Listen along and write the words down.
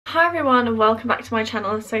Hi everyone and welcome back to my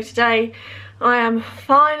channel. So today I am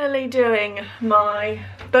finally doing my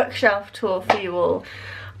bookshelf tour for you all.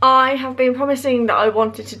 I have been promising that I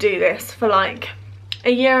wanted to do this for like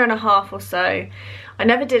a year and a half or so. I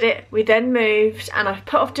never did it. We then moved and I've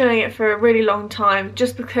put off doing it for a really long time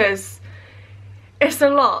just because it's a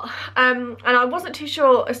lot. And I wasn't too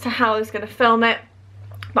sure as to how I was going to film it,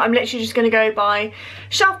 but I'm literally just going to go by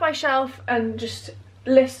shelf and just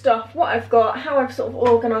list off what I've got, how I've sort of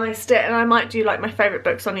organised it, and I might do like my favourite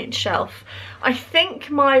books on each shelf. I think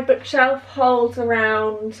my bookshelf holds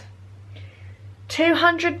around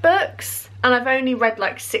 200 books and I've only read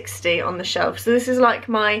like 60 on the shelf, so this is like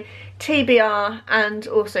my TBR and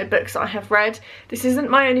also books that I have read. This isn't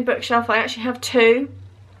my only bookshelf, I actually have two.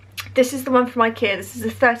 This is the one from IKEA, this is a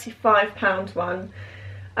 £35 one.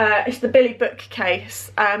 It's the Billy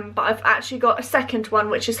bookcase, but I've actually got a second one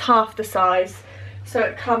which is half the size. So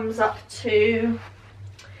it comes up to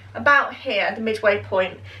about here, the midway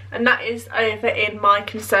point, and that is over in my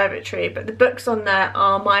conservatory. But the books on there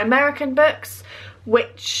are my American books,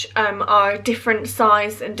 which are different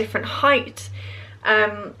size and different height.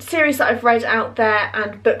 Series that I've read out there,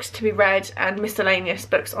 and books to be read, and miscellaneous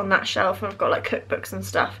books on that shelf, and I've got like cookbooks and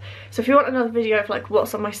stuff. So if you want another video of like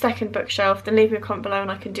what's on my second bookshelf, then leave me a comment below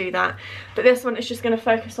and I can do that. But this one is just going to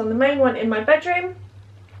focus on the main one in my bedroom.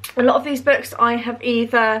 A lot of these books I have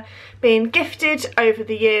either been gifted over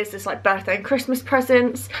the years as like birthday and Christmas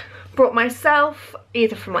presents, brought myself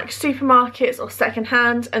either from like supermarkets or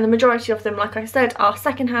secondhand, and the majority of them, like I said, are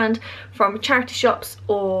secondhand from charity shops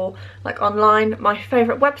or like online. My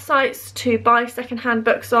favourite websites to buy secondhand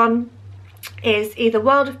books on is either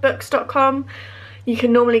worldofbooks.com. You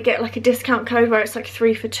can normally get like a discount code where it's like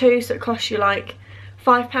 3 for 2, so it costs you like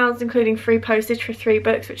 £5 including free postage for 3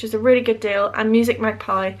 books, which is a really good deal. And Music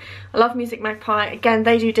Magpie, I love Music Magpie. Again,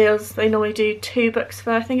 they do deals. They normally do 2 books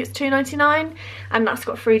for I think it's £2.99, and that's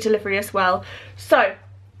got free delivery as well. So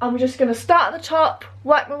I'm just going to start at the top,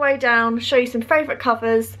 work my way down, show you some favourite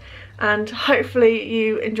covers, and hopefully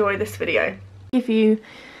you enjoy this video. Give you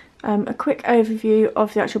a quick overview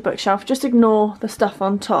of the actual bookshelf. Just ignore the stuff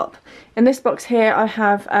on top. In this box here I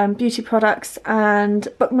have beauty products and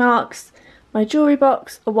bookmarks, my jewellery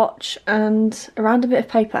box, a watch, and a random bit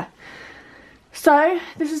of paper. So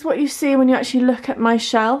this is what you see when you actually look at my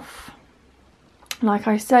shelf. Like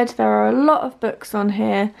I said, there are a lot of books on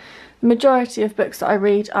here. The majority of books that I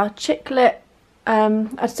read are chick lit.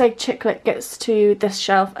 I'd say chick lit gets to this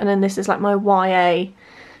shelf, and then this is like my YA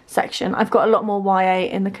section. I've got a lot more YA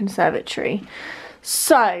in the conservatory.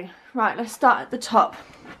 So, right, let's start at the top.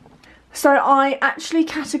 So I actually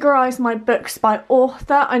categorise my books by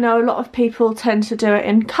author. I know a lot of people tend to do it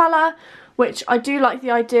in colour, which I do like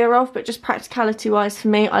the idea of, but just practicality wise for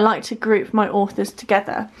me, I like to group my authors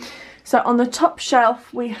together. So on the top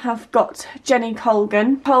shelf we have got Jenny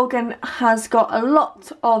Colgan. Colgan has got a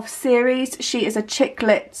lot of series. She is a chick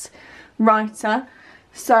lit writer.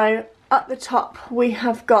 So at the top we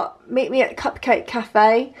have got Meet Me at Cupcake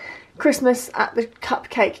Cafe, Christmas at the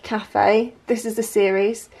Cupcake Cafe. This is the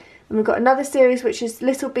series. And we've got another series which is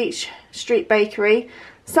Little Beach Street Bakery,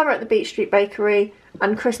 Summer at the Beach Street Bakery,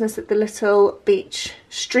 and Christmas at the Little Beach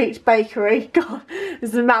Street Bakery. God,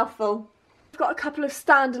 this is a mouthful. We've got a couple of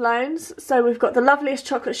standalones. So we've got The Loveliest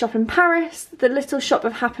Chocolate Shop in Paris, The Little Shop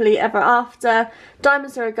of Happily Ever After,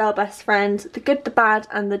 Diamonds Are a Girl Best Friend, The Good, the Bad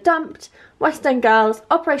and the Dumped, West End Girls,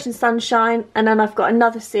 Operation Sunshine, and then I've got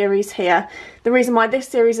another series here. The reason why this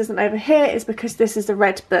series isn't over here is because this is a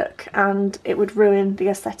red book and it would ruin the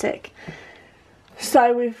aesthetic.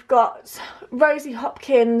 So we've got Rosie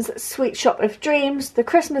Hopkins' Sweet Shop of Dreams, The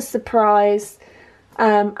Christmas Surprise,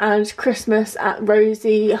 and Christmas at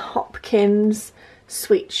Rosie Hopkins'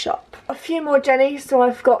 Sweet Shop. A few more Jennies. So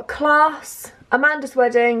I've got Class, Amanda's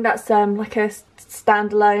Wedding, that's like a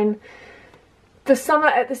standalone, The Summer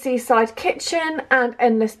at the Seaside Kitchen, and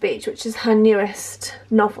Endless Beach, which is her newest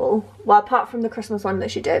novel, well apart from the Christmas one that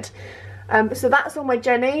she did. So that's all my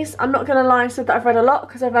Jennies. I'm not going to lie and say that I've read a lot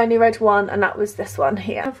because I've only read one, and that was this one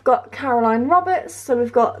here. I've got Caroline Roberts, so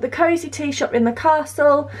we've got The Cosy Tea Shop in the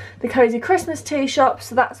Castle, The Cosy Christmas Tea Shop,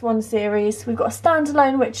 so that's one series. We've got a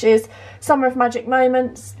standalone which is Summer of Magic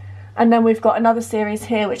Moments, and then we've got another series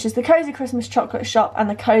here which is The Cosy Christmas Chocolate Shop and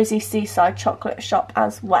The Cosy Seaside Chocolate Shop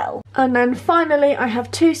as well. And then finally I have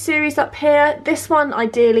 2 series up here. This one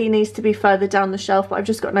ideally needs to be further down the shelf, but I've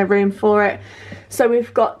just got no room for it. So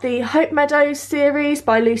we've got the Hope Meadows series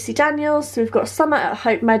by Lucy Daniels. So we've got Summer at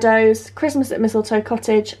Hope Meadows, Christmas at Mistletoe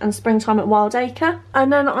Cottage, and Springtime at Wild Acre.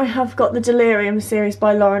 And then I have got the Delirium series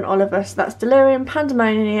by Lauren Oliver. So that's Delirium,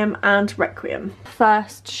 Pandemonium and Requiem.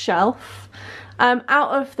 First shelf.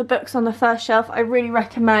 Out of the books on the first shelf, I really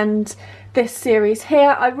recommend this series here.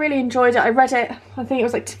 I really enjoyed it. I read it, I think it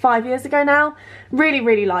was like 5 years ago now.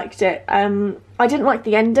 Really liked it. I didn't like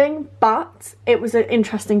the ending, but it was an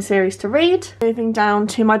interesting series to read. Moving down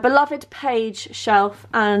to my beloved Paige shelf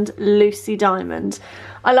and Lucy Diamond.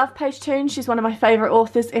 I love Paige Toon. She's one of my favourite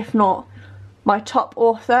authors, if not my top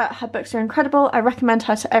author. Her books are incredible. I recommend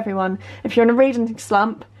her to everyone. If you're in a reading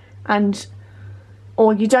slump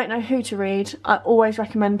or you don't know who to read, I always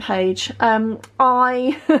recommend Paige.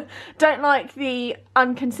 I don't like the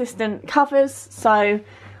inconsistent covers, so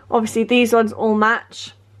obviously these ones all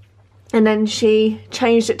match, and then she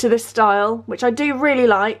changed it to this style, which I do really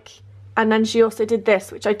like, and then she also did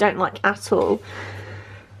this, which I don't like at all.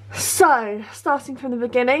 So, starting from the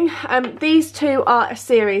beginning, these two are a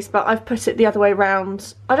series, but I've put it the other way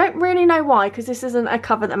round. I don't really know why, because this isn't a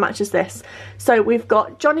cover that matches this. So we've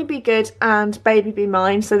got Johnny Be Good and Baby Be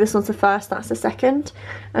Mine. So this one's the first, that's the second.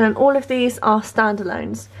 And then all of these are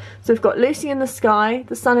standalones. So we've got Lucy in the Sky,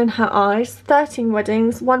 The Sun in Her Eyes, 13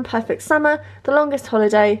 Weddings, One Perfect Summer, The Longest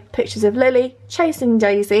Holiday, Pictures of Lily, Chasing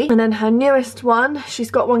Daisy. And then her newest one,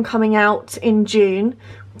 she's got one coming out in June.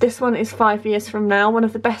 This one is 5 years from now, one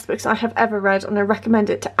of the best books I have ever read, and I recommend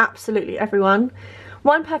it to absolutely everyone.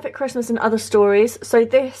 One Perfect Christmas and Other Stories. So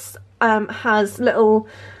this has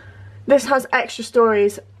extra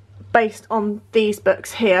stories based on these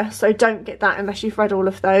books here, so don't get that unless you've read all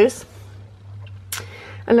of those.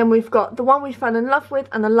 And then we've got The One We Fell in Love With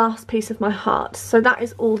and The Last Piece of My Heart. So that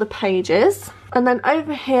is all the pages. And then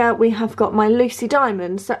over here we have got my Lucy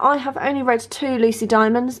Diamond. So I have only read 2 Lucy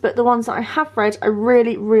Diamonds, but the ones that I have read I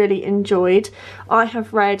really enjoyed. I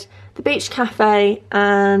have read The Beach Cafe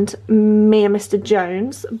and Me and Mr.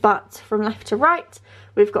 Jones, but from left to right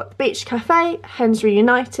we've got The Beach Cafe, Hens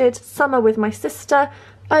Reunited, Summer with My Sister,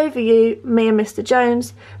 Over You, Me and Mr.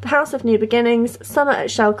 Jones, The House of New Beginnings, Summer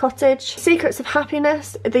at Shell Cottage, Secrets of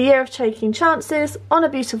Happiness, The Year of Taking Chances, On a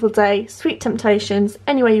Beautiful Day, Sweet Temptations,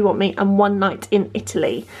 Anywhere You Want Me, and One Night in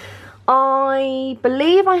Italy. I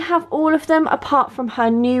believe I have all of them apart from her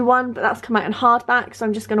new one, but that's come out in hardback, so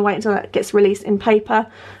I'm just going to wait until that gets released in paper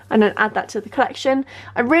and then add that to the collection.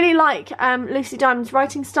 I really like Lucy Diamond's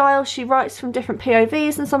writing style. She writes from different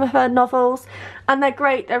POVs in some of her novels, and they're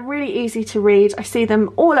great. They're really easy to read. I see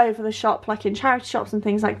them all over the shop, like in charity shops and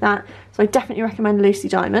things like that, so I definitely recommend Lucy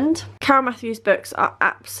Diamond. Carol Matthews books are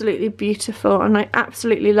absolutely beautiful and I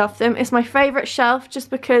absolutely love them. It's my favourite shelf just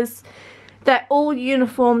because they're all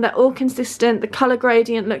uniform, they're all consistent, the colour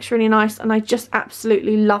gradient looks really nice, and I just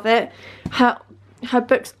absolutely love it. Her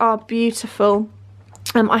books are beautiful.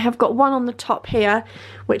 I have got one on the top here,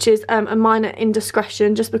 which is a minor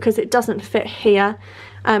indiscretion just because it doesn't fit here.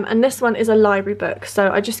 And this one is a library book, so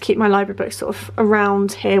I just keep my library books sort of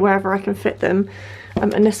around here wherever I can fit them.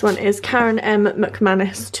 And this one is Karen M.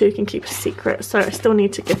 McManus, Two Can Keep a Secret, so I still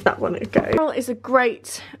need to give that one a go. Carol is a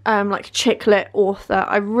great like chick lit author.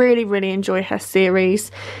 I really enjoy her series.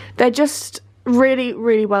 They're just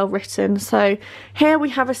really well written. So here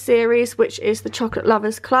we have a series which is the Chocolate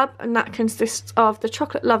Lovers Club, and that consists of the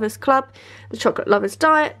Chocolate Lovers Club, the Chocolate Lovers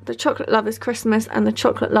Diet, the Chocolate Lovers Christmas, and the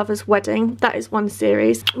Chocolate Lovers Wedding. That is one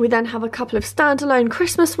series. We then have a couple of standalone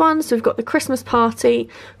Christmas ones. So we've got the Christmas Party,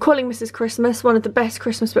 Calling Mrs. Christmas, one of the best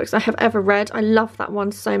Christmas books I have ever read. I love that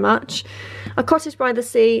one so much. A Cottage by the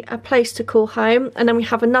Sea, A Place to Call Home, and then we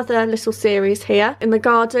have another little series here, In the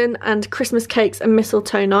Garden and Christmas Cakes and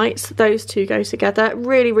Mistletoe Nights. Those two go together.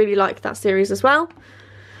 Really like that series as well.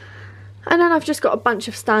 And then I've just got a bunch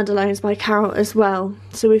of standalones by Carol as well.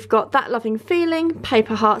 So we've got That Loving Feeling,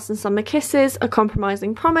 Paper Hearts and Summer Kisses, A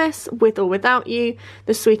Compromising Promise, With or Without You,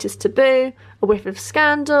 The Sweetest Taboo, A Whiff of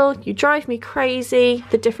Scandal, You Drive Me Crazy,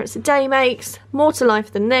 The Difference a Day Makes, More to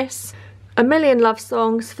Life Than This, A Million Love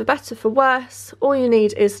Songs, For Better For Worse, All You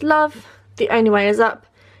Need Is Love, The Only Way Is Up,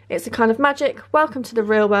 It's a Kind of Magic, Welcome to the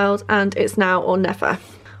Real World, and It's Now or Never.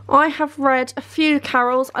 I have read a few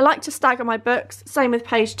Carols. I like to stagger my books, same with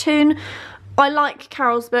Paige Toon. I like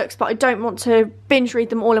Carol's books, but I don't want to binge read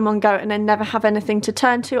them all in one go and then never have anything to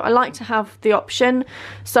turn to. I like to have the option.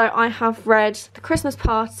 So I have read The Christmas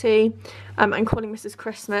Party and Calling Mrs.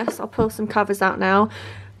 Christmas. I'll pull some covers out now.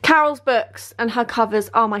 Carol's books and her covers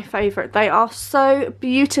are my favourite. They are so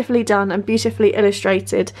beautifully done and beautifully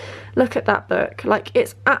illustrated. Look at that book. Like,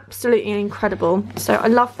 it's absolutely incredible. So I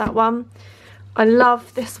love that one. I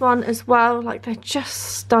love this one as well. Like, they're just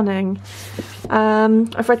stunning.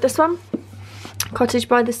 I've read this one, Cottage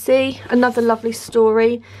by the Sea, another lovely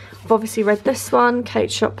story. I've obviously read this one, Kate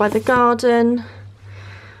Shop by the Garden.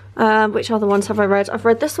 Which other ones have I read? I've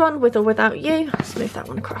read this one, With or Without You. Let's move that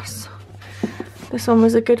one across. This one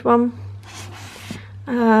was a good one.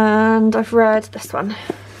 And I've read this one,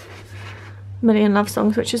 Million Love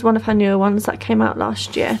Songs, which is one of her newer ones that came out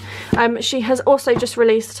last year. She has also just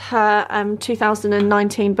released her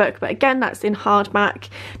 2019 book, but again, that's in hardback.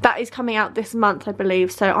 That is coming out this month, I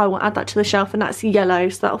believe, so I will add that to the shelf, and that's yellow,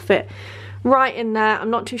 so that'll fit right in there. I'm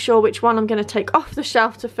not too sure which one I'm going to take off the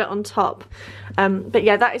shelf to fit on top. But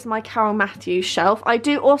yeah, that is my Carol Matthews shelf. I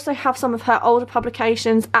do also have some of her older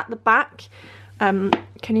publications at the back. Can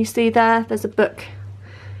you see there? There's a book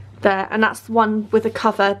there, and that's the one with a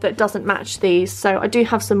cover that doesn't match these. So I do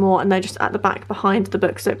have some more, and they're just at the back behind the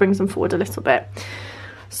book, so it brings them forward a little bit.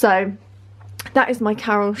 So that is my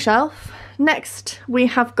Carol shelf. Next we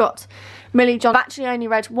have got Millie Johnson. I've actually only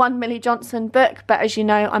read one Millie Johnson book, but as you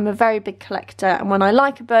know, I'm a very big collector, and when I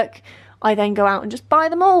like a book, I then go out and just buy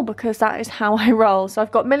them all, because that is how I roll. So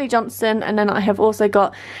I've got Millie Johnson, and then I have also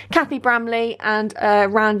got Kathy Bramley and a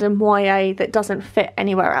random YA that doesn't fit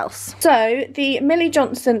anywhere else. So the Millie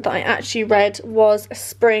Johnson that I actually read was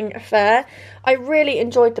Spring Affair. I really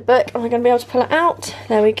enjoyed the book. Am I going to be able to pull it out?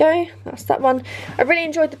 There we go. That's that one. I really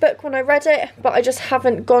enjoyed the book when I read it, but I just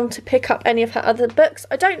haven't gone to pick up any of her other books.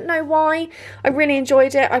 I don't know why. I really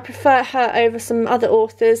enjoyed it. I prefer her over some other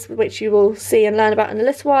authors, which you will see and learn about in a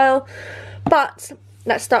little while. But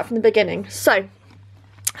let's start from the beginning. So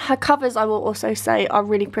her covers, I will also say, are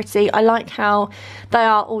really pretty. I like how they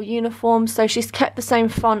are all uniform. So she's kept the same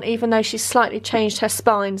font, even though she's slightly changed her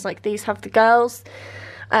spines, like these have the girls.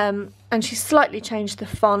 And she's slightly changed the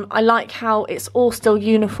font. I like how it's all still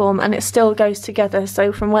uniform and it still goes together.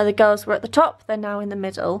 So from where the girls were at the top, they're now in the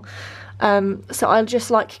middle. So I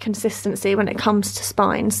just like consistency when it comes to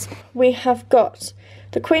spines. We have got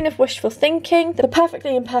The Queen of Wishful Thinking, The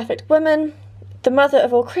Perfectly Imperfect Woman, The Mother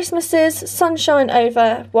of All Christmases, Sunshine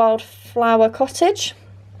Over Wildflower Cottage,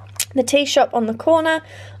 The Tea Shop on the Corner,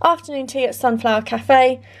 Afternoon Tea at Sunflower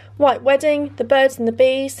Cafe, White Wedding, The Birds and the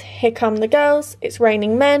Bees, Here Come the Girls, It's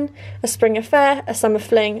Raining Men, A Spring Affair, A Summer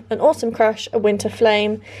Fling, An Autumn Crush, A Winter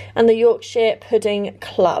Flame, and The Yorkshire Pudding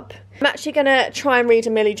Club. I'm actually going to try and read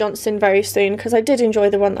a Millie Johnson very soon, because I did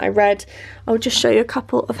enjoy the one that I read. I'll just show you a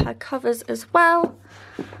couple of her covers as well,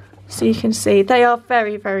 so you can see they are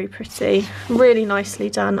very, very pretty, really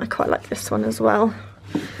nicely done. I quite like this one as well.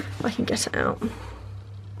 I can get it out.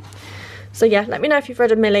 So yeah, let me know if you've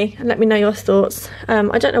read a Millie and let me know your thoughts.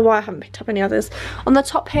 I don't know why I haven't picked up any others. On the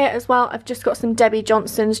top here as well, I've just got some Debbie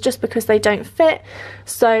Johnsons just because they don't fit.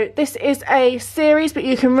 So this is a series, but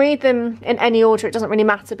you can read them in any order. It doesn't really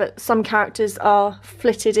matter, but some characters are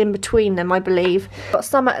flitted in between them, I believe. Got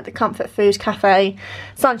Summer at the Comfort Food Cafe,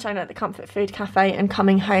 Sunshine at the Comfort Food Cafe, and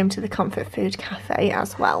Coming Home to the Comfort Food Cafe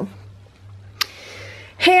as well.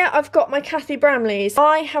 Here I've got my Kathy Bramleys.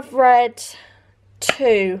 I have read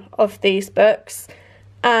 2 of these books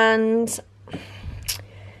and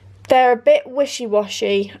they're a bit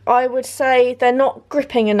wishy-washy. I would say they're not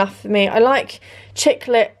gripping enough for me. I like chick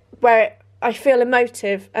lit where I feel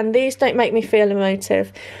emotive, and these don't make me feel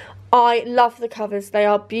emotive. I love the covers. They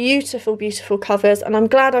are beautiful, beautiful covers, and I'm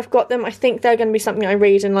glad I've got them. I think they're going to be something I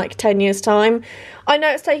read in like 10 years time. I know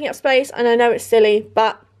it's taking up space and I know it's silly,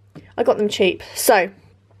 but I got them cheap. So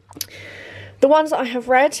the ones that I have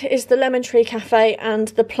read is the Lemon Tree Cafe and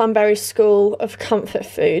the Plumberry School of Comfort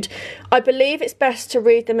Food. I believe it's best to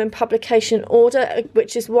read them in publication order,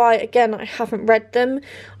 which is why, again, I haven't read them.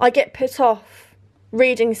 I get put off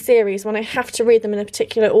reading series when I have to read them in a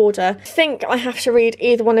particular order. I think I have to read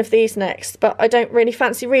either one of these next, but I don't really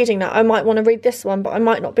fancy reading that. I might want to read this one, but I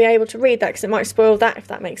might not be able to read that because it might spoil that, if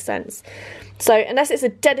that makes sense. So unless it's a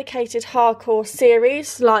dedicated hardcore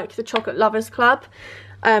series like the Chocolate Lovers Club,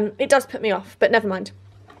 it does put me off, but never mind.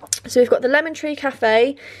 So we've got the Lemon Tree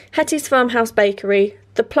Cafe, Hetty's Farmhouse Bakery,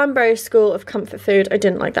 the Plumberry School of Comfort Food. I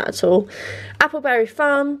didn't like that at all. Appleberry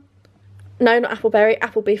Farm. No, not Appleberry.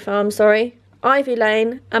 Appleby Farm, sorry. Ivy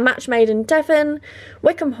Lane, A Match Made in Devon,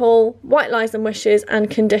 Wickham Hall, White Lies and Wishes, and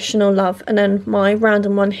Conditional Love. And then my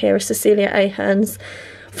random one here is Cecilia Ahern's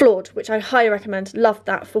Flawed, which I highly recommend. Love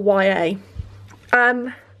that for YA.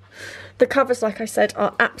 The covers, like I said,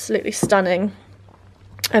 are absolutely stunning.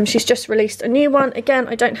 She's just released a new one. Again,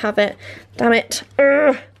 I don't have it. Damn it.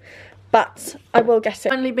 But I will get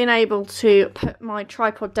it. I've only been able to put my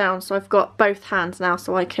tripod down, so I've got both hands now,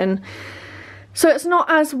 so I can... So it's not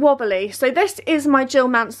as wobbly. So this is my Jill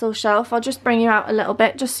Mansell shelf. I'll just bring you out a little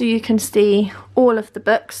bit just so you can see all of the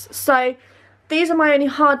books. So these are my only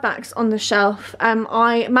hardbacks on the shelf.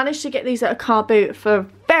 I managed to get these at a car boot for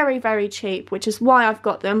very, very cheap, which is why I've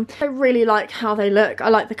got them. I really like how they look. I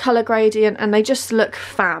like the colour gradient and they just look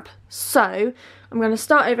fab. So I'm going to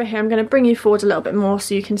start over here. I'm going to bring you forward a little bit more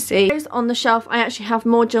so you can see. On the shelf I actually have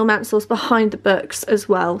more Jill Mansell's behind the books as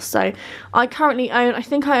well. So I currently own, I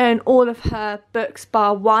think I own all of her books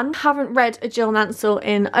bar one. Haven't read a Jill Mansell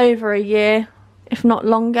in over a year, if not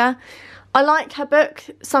longer. I like her book.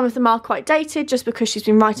 Some of them are quite dated just because she's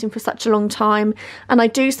been writing for such a long time, and I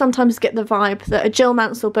do sometimes get the vibe that a Jill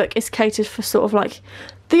Mansell book is catered for sort of like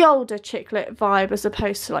the older chick lit vibe as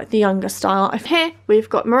opposed to like the younger style. Here we've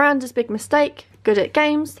got Miranda's Big Mistake, Good at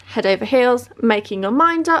Games, Head Over Heels, Making Your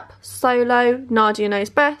Mind Up, Solo, Nadia Knows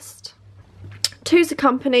Best, Two's a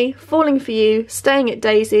Company, Falling for You, Staying at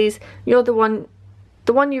Daisy's, You're the one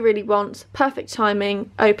you really want, Perfect Timing,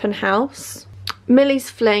 Open House, Millie's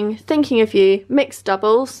Fling, Thinking of You, Mixed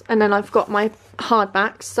Doubles, and then I've got my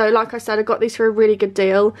hardbacks. So like I said, I got these for a really good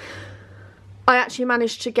deal. I actually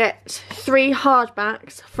managed to get 3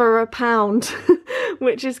 hardbacks for £1,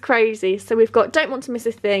 which is crazy. So we've got Don't Want to Miss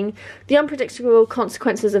a Thing, The Unpredictable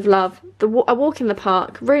Consequences of Love, A Walk in the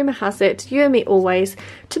Park, Rumour Has It, You and Me Always,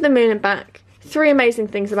 To the Moon and Back, 3 Amazing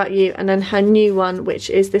Things About You, and then her new one, which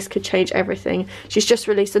is This Could Change Everything. She's just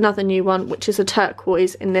released another new one, which is a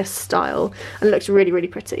turquoise in this style, and it looks really, really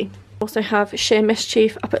pretty. Also have Sheer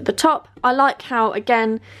Mischief up at the top. I like how,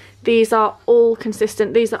 again, these are all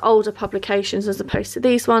consistent. These are older publications as opposed to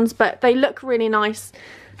these ones, but they look really nice.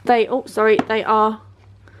 They are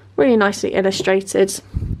really nicely illustrated.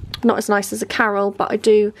 Not as nice as a Carol, but I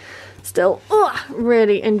do still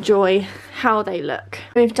really enjoy how they look.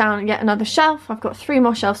 Move down yet another shelf. I've got 3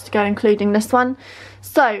 more shelves to go, including this one.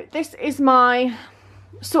 So this is my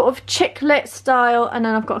sort of chick lit style, and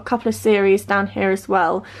then I've got a couple of series down here as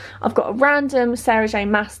well. I've got a random Sarah J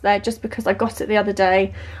Maas there just because I got it the other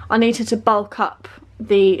day. I needed to bulk up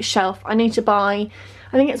the shelf. I need to buy,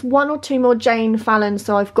 I think it's 1 or 2 more Jane Fallon,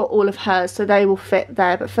 so I've got all of hers, so they will fit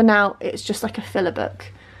there, but for now it's just like a filler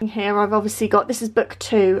book. Here I've obviously got, this is book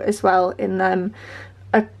 2 as well, in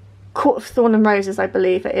A Court of Thorn and Roses I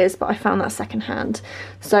believe it is, but I found that second hand.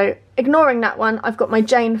 So ignoring that one, I've got my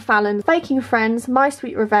Jane Fallon, Faking Friends, My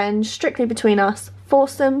Sweet Revenge, Strictly Between Us,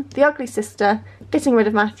 Foursome, The Ugly Sister, Getting Rid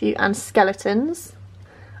of Matthew and Skeletons.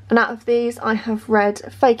 And out of these I have read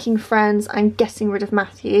Faking Friends and Getting Rid of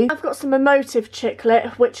Matthew. I've got some emotive chick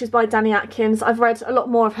lit, which is by Danny Atkins. I've read a lot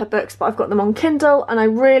more of her books, but I've got them on Kindle, and I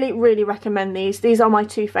really, really recommend these. These are my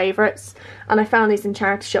 2 favourites, and I found these in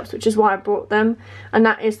charity shops, which is why I brought them. And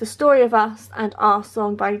that is The Story of Us and Our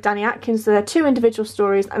Song by Danny Atkins. So they're 2 individual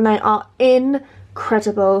stories, and they are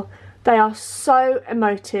incredible. They are so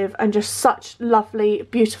emotive and just such lovely,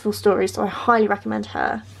 beautiful stories, so I highly recommend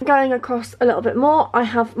her. Going across a little bit more, I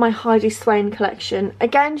have my Heidi Swain collection.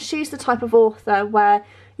 Again, she's the type of author where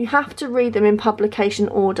you have to read them in publication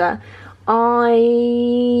order.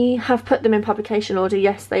 I have put them in publication order,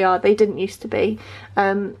 yes they are, they didn't used to be.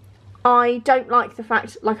 I don't like the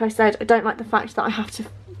fact, like I said, I don't like the fact that I have to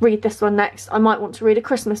read this one next. I might want to read a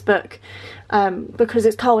Christmas book because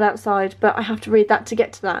it's cold outside, but I have to read that to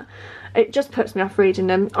get to that. It just puts me off reading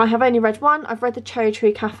them. I have only read one. I've read The Cherry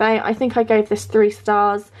Tree Cafe. I think I gave this 3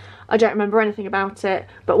 stars. I don't remember anything about it,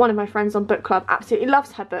 but one of my friends on book club absolutely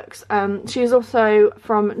loves her books. She is also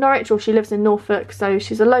from Norwich, or she lives in Norfolk, so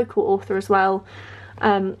she's a local author as well.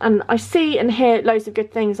 And I see and hear loads of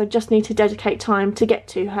good things. I just need to dedicate time to get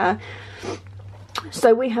to her.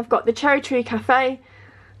 So we have got The Cherry Tree Cafe,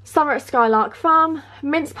 Summer at Skylark Farm,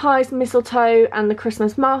 Mince Pies, Mistletoe and the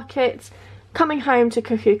Christmas Market, Coming Home to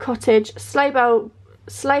Cuckoo Cottage, Sleigh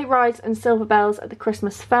Rides and Silver Bells at the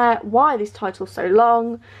Christmas Fair. Why are these titles so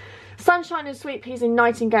long? Sunshine and Sweet Peas in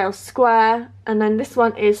Nightingale Square, and then this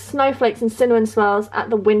one is Snowflakes and Cinnamon Swirls at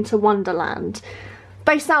the Winter Wonderland.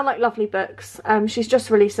 They sound like lovely books. She's just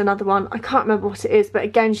released another one. I can't remember what it is, but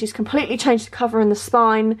again, she's completely changed the cover and the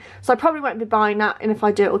spine, so I probably won't be buying that, and if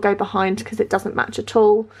I do, it'll go behind because it doesn't match at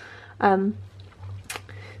all.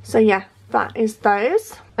 So yeah, that is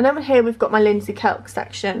those. And over here we've got my Lindsay Kelk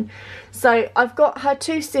section. So I've got her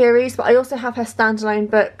 2 series, but I also have her standalone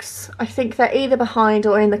books. I think they're either behind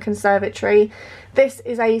or in the conservatory. This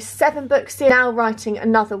is a 7-book series, now writing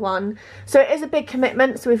another one. So it is a big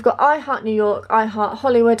commitment. So we've got I Heart New York, I Heart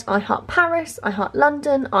Hollywood, I Heart Paris, I Heart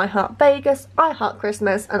London, I Heart Vegas, I Heart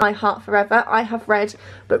Christmas and I Heart Forever. I have read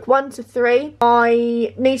book 1 to 3.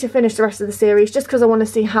 I need to finish the rest of the series just because I want to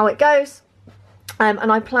see how it goes.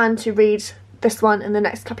 And I plan to read this one in the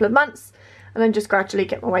next couple of months and then just gradually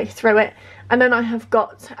get my way through it. And then I have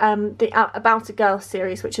got the About a Girl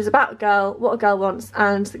series, which is about a girl, what a girl wants,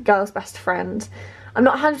 and the girl's best friend. I'm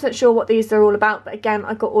not 100% sure what these are all about, but again,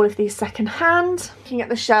 I got all of these second hand. Looking at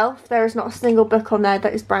the shelf, there is not a single book on there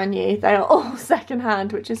that is brand new. They are all second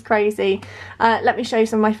hand, which is crazy. Let me show you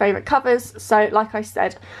some of my favourite covers. So like I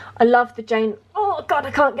said, I love the Jane, oh god,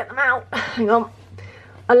 I can't get them out. Hang on.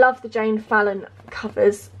 I love the Jane Fallon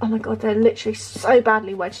covers. Oh my god, they're literally so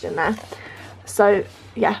badly wedged in there. So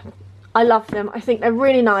yeah, I love them. I think they're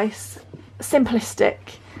really nice, simplistic,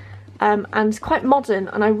 and quite modern,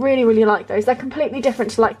 and I really, really like those. They're completely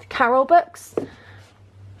different to like the Carol books,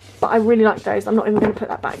 but I really like those. I'm not even going to put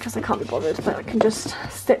that back because I can't be bothered, but I can just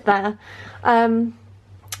sit there. I'd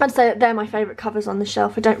say that they're my favourite covers on the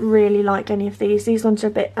shelf. I don't really like any of these. These ones are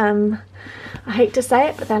a bit, I hate to say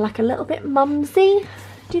it, but they're like a little bit mumsy.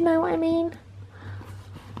 Do you know what I mean?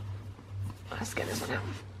 Let's get this one out.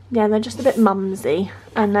 Yeah, they're just a bit mumsy,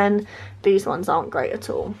 and then these ones aren't great at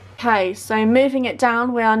all. Okay, so moving it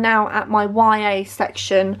down, we are now at my YA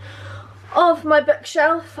section of my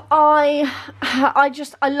bookshelf. I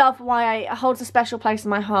love YA. It holds a special place in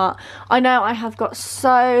my heart. I know I have got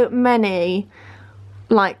so many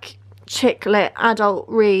like chick lit adult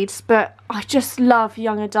reads, but I just love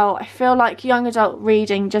young adult. I feel like young adult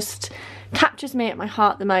reading just captures me at my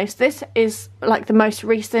heart the most. This is like the most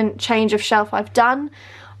recent change of shelf I've done.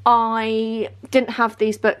 I didn't have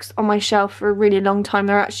these books on my shelf for a really long time.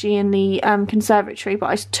 They're actually in the conservatory, but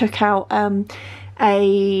I took out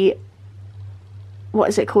a, what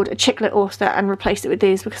is it called, a chick lit author, and replaced it with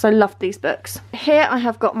these because I loved these books. Here I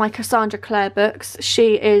have got my Cassandra Clare books.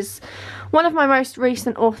 She is one of my most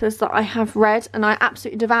recent authors that I have read, and I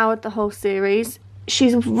absolutely devoured the whole series.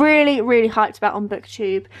 She's really, really hyped about on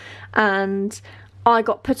BookTube, and I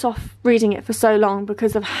got put off reading it for so long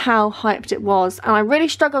because of how hyped it was, and I really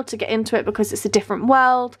struggled to get into it because it's a different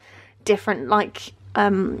world, different like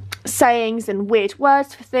sayings and weird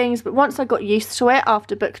words for things, but once I got used to it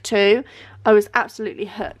after book 2, I was absolutely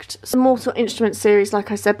hooked. So Mortal Instruments series,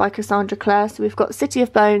 like I said, by Cassandra Clare. So we've got City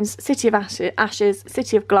of Bones, City of Ashes,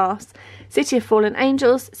 City of Glass, City of Fallen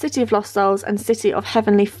Angels, City of Lost Souls, and City of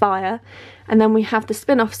Heavenly Fire. And then we have the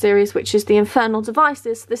spin-off series, which is the Infernal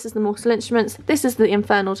Devices. This is the Mortal Instruments, this is the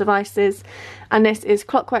Infernal Devices, and this is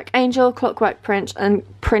Clockwork Angel, Clockwork Prince,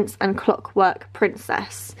 and Clockwork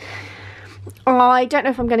Princess. I don't know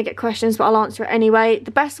if I'm going to get questions, but I'll answer it anyway.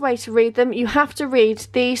 The best way to read them, you have to read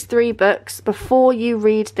these 3 books before you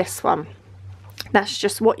read this one. That's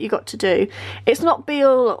just what you got to do. It's not be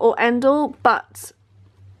all or end all, but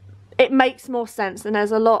it makes more sense, and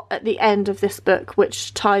there's a lot at the end of this book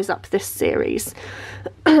which ties up this series.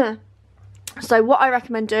 So what I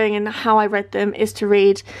recommend doing and how I read them is to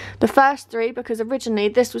read the first 3, because originally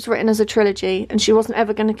this was written as a trilogy and she wasn't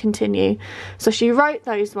ever going to continue. So she wrote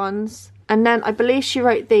those ones, and then I believe she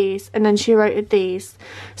wrote these, and then she wrote these.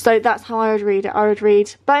 So that's how I would read it. I would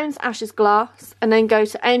read Bones, Ashes, Glass, and then go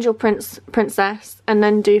to Angel, Princess, and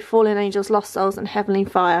then do Fallen Angels, Lost Souls, and Heavenly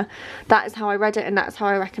Fire. That is how I read it, and that's how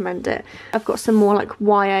I recommend it. I've got some more like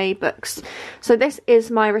YA books. So this is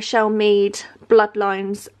my Rochelle Mead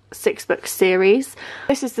Bloodlines 6-book series.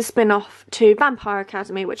 This is the spin-off to Vampire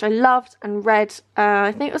Academy, which I loved and read,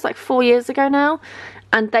 I think it was like 4 years ago now,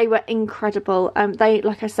 and they were incredible. They,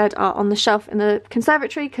 like I said, are on the shelf in the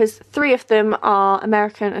conservatory because 3 of them are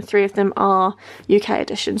American and 3 of them are UK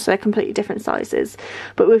editions, so they're completely different sizes.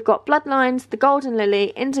 But we've got Bloodlines, The Golden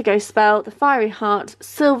Lily, Indigo Spell, The Fiery Heart,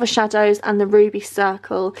 Silver Shadows, and The Ruby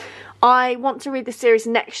Circle. I want to read the series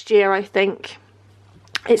next year, I think.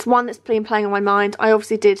 It's one that's been playing on my mind. I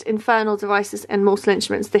obviously did Infernal Devices and Mortal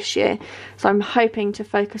Instruments this year, so I'm hoping to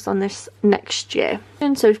focus on this next year.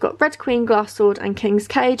 And so we've got Red Queen, Glass Sword, and King's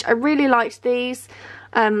Cage. I really liked these.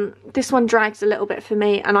 This one drags a little bit for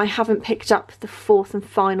me, and I haven't picked up the 4th and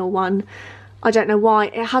final one. I don't know why.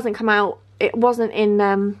 It hasn't come out. It wasn't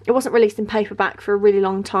released in paperback for a really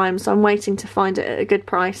long time, so I'm waiting to find it at a good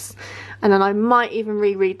price. And then I might even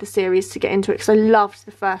reread the series to get into it because I loved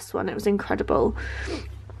the first one. It was incredible.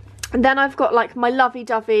 And then I've got like my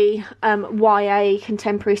lovey-dovey YA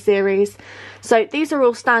contemporary series. So these are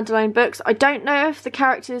all standalone books. I don't know if the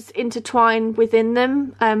characters intertwine within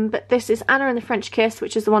them, but this is Anna and the French Kiss,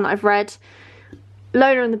 which is the one that I've read,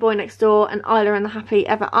 Lola and the Boy Next Door, and Isla and the Happy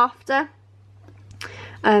Ever After.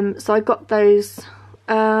 So I got those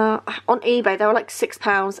on eBay. They were like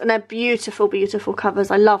 £6, and they're beautiful, beautiful covers.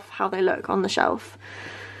 I love how they look on the shelf.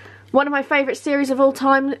 One of my favourite series of all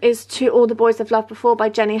time is To All the Boys I've Loved Before by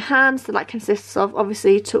Jenny Han. So that consists of,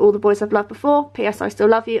 obviously, To All the Boys I've Loved Before, P.S. I Still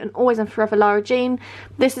Love You, and Always and Forever Lara Jean.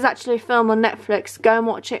 This is actually a film on Netflix. Go and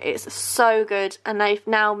watch it. It's so good. And they've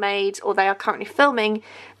now made, or they are currently filming,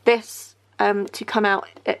 this to come out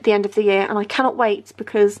at the end of the year. And I cannot wait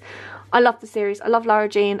because I love the series. I love Lara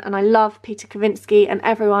Jean and I love Peter Kavinsky and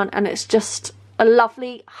everyone, and it's just a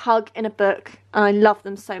lovely hug in a book and I love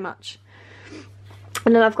them so much.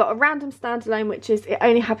 And then I've got a random standalone, which is It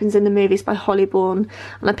Only Happens in the Movies by Holly Bourne,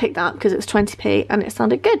 and I picked that up because it was 20p and it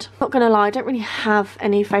sounded good. Not gonna lie, I don't really have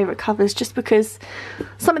any favourite covers just because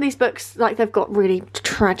some of these books, like, they've got really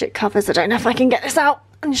tragic covers. I don't know if I can get this out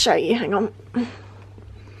and show you, hang on.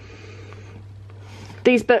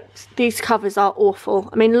 These books, these covers are awful.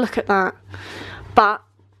 I mean, look at that. But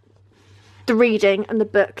the reading and the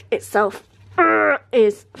book itself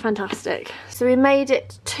is fantastic. So we made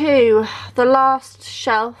it to the last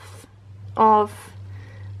shelf of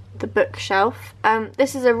the bookshelf.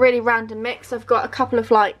 This is a really random mix. I've got a couple of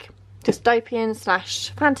like dystopian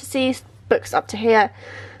 / fantasy books up to here.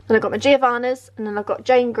 Then I've got my Giovannas, and then I've got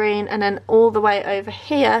Jane Green, and then all the way over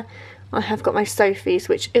here I have got my Sophies,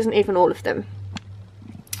 which isn't even all of them.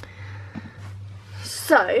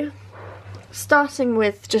 So starting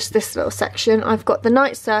with just this little section, I've got The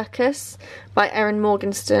Night Circus by Erin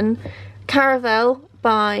Morgenstern, Caravel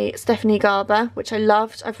by Stephanie Garber, which I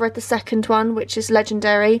loved. I've read the second one, which is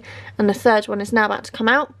legendary, and the third one is now about to come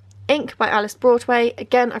out. Ink by Alice Broadway,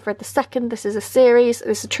 again I've read the second. This is a series,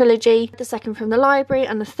 this is a trilogy. The second from the library,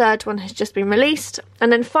 and the third one has just been released.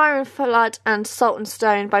 And then Fire and Flood and Salt and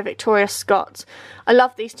Stone by Victoria Scott. I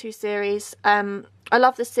love these two series. I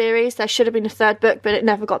love the series. There should have been a third book, but it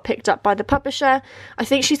never got picked up by the publisher. I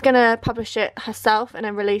think she's going to publish it herself and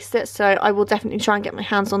then release it, so I will definitely try and get my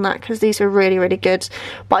hands on that because these are really, really good.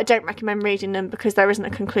 But I don't recommend reading them because there isn't a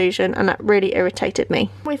conclusion, and that really irritated me.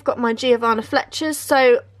 We've got my Giovanna Fletchers.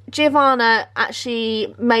 So Giovanna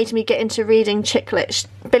actually made me get into reading chick lit.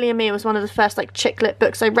 Billy and Me was one of the first like chick lit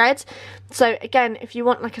books I read. So again, if you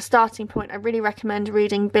want like a starting point, I really recommend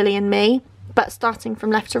reading Billy and Me. But starting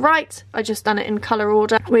from left to right, I just done it in colour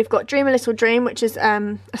order. We've got Dream a Little Dream, which is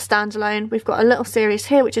a standalone. We've got a little series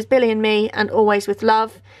here, which is Billy and Me and Always with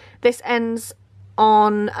Love. This ends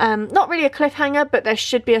on not really a cliffhanger, but there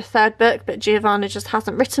should be a third book, but Giovanna just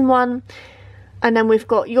hasn't written one. And then we've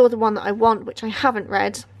got You're the One That I Want, which I haven't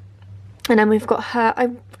read. And then we've got her,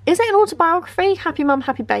 is it an autobiography? Happy Mum,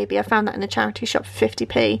 Happy Baby. I found that in a charity shop for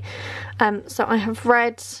 50p. So I have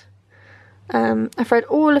read... I've read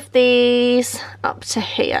all of these up to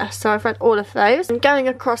here, so I've read all of those. And going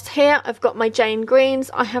across here, I've got my Jane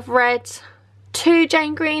Greens. I have read 2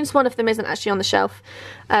 Jane Greens. One of them isn't actually on the shelf,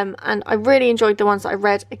 and I really enjoyed the ones that I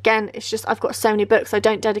read. Again, it's just I've got so many books, I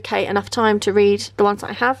don't dedicate enough time to read the ones that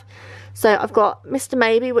I have. So I've got Mr.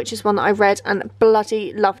 Maybe, which is one that I read and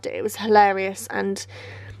bloody loved it. It was hilarious and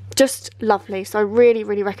just lovely, so I really,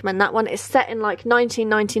 really recommend that one. It's set in like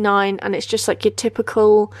 1999 and it's just like your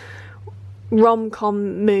typical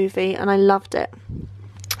rom-com movie, and I loved it.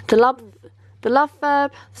 The Love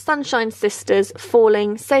Verb, Sunshine Sisters,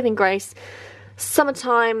 Falling, Saving Grace,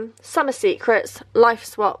 Summertime, Summer Secrets, Life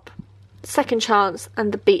Swap, Second Chance,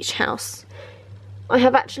 and The Beach House. I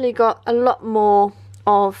have actually got a lot more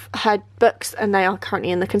of her books and they are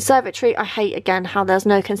currently in the conservatory. I hate again how there's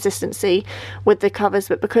no consistency with the covers,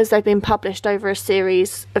 but because they've been published over a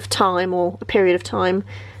series of time or a period of time,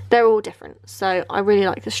 they're all different. So I really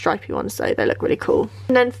like the stripy ones, so they look really cool.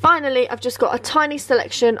 And then finally, I've just got a tiny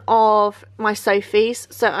selection of my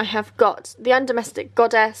Sophies. So I have got The Undomestic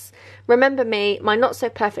Goddess, Remember Me, My Not So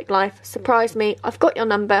Perfect Life, Surprise Me, I've Got Your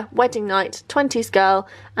Number, Wedding Night, 20s Girl,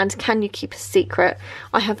 and Can You Keep a Secret.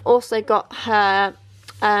 I have also got her,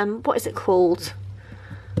 what is it called?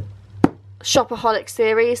 Shopaholic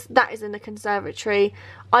series. That is in the conservatory.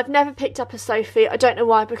 I've never picked up a Sophie. I don't know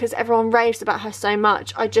why, because everyone raves about her so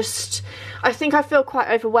much. I think I feel quite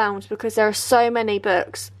overwhelmed because there are so many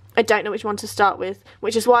books. I don't know which one to start with,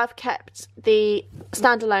 which is why I've kept the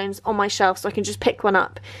standalones on my shelf so I can just pick one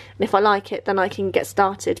up, and if I like it then I can get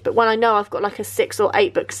started. But when I know I've got like a 6 or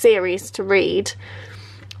 8 book series to read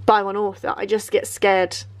by one author, I just get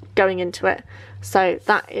scared going into it. So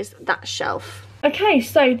that is that shelf. Okay,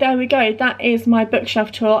 so there we go. That is my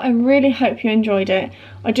bookshelf tour. I really hope you enjoyed it.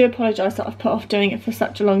 I do apologise that I've put off doing it for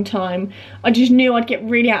such a long time. I just knew I'd get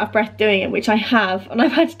really out of breath doing it, which I have, and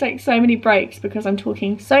I've had to take so many breaks because I'm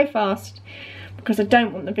talking so fast because I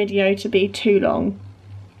don't want the video to be too long.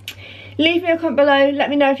 Leave me a comment below. Let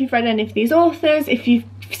me know if you've read any of these authors, if you've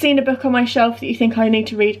seen a book on my shelf that you think I need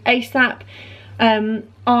to read ASAP.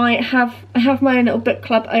 I have my own little book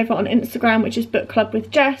club over on Instagram, which is Book Club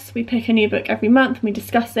with Jess. We pick a new book every month and we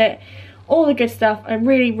discuss it. All the good stuff. I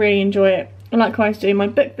really, really enjoy it. I likewise do my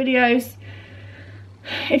book videos.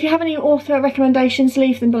 If you have any author recommendations,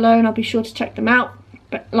 leave them below and I'll be sure to check them out.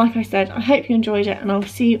 But like I said, I hope you enjoyed it and I'll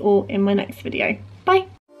see you all in my next video.